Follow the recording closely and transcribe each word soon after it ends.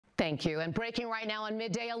Thank you. And breaking right now on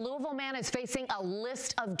midday, a Louisville man is facing a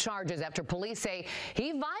list of charges after police say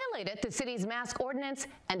he violated the city's mask ordinance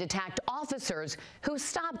and attacked officers who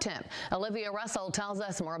stopped him. Olivia Russell tells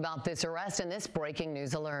us more about this arrest in this breaking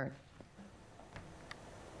news alert.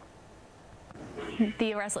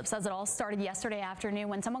 The arrest slip says it all started yesterday afternoon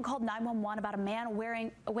when someone called 911 about a man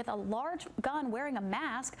with a large gun wearing a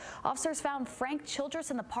mask. Officers found Frank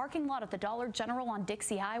Childress in the parking lot at the Dollar General on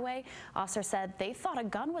Dixie Highway. Officers said they thought a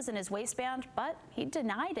gun was in his waistband, but he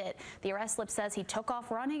denied it. The arrest slip says he took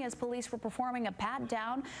off running as police were performing a pat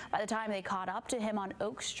down. By the time they caught up to him on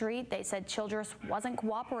Oak Street, they said Childress wasn't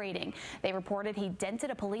cooperating. They reported he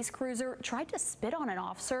dented a police cruiser, tried to spit on an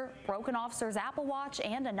officer, broke an officer's Apple Watch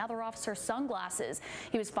and another officer's sunglasses.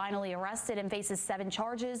 He was finally arrested and faces 7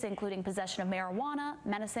 charges, including possession of marijuana,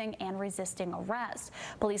 menacing, and resisting arrest.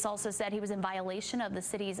 Police also said he was in violation of the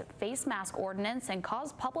city's face mask ordinance and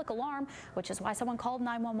caused public alarm, which is why someone called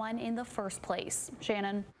 911 in the first place.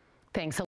 Shannon. Thanks.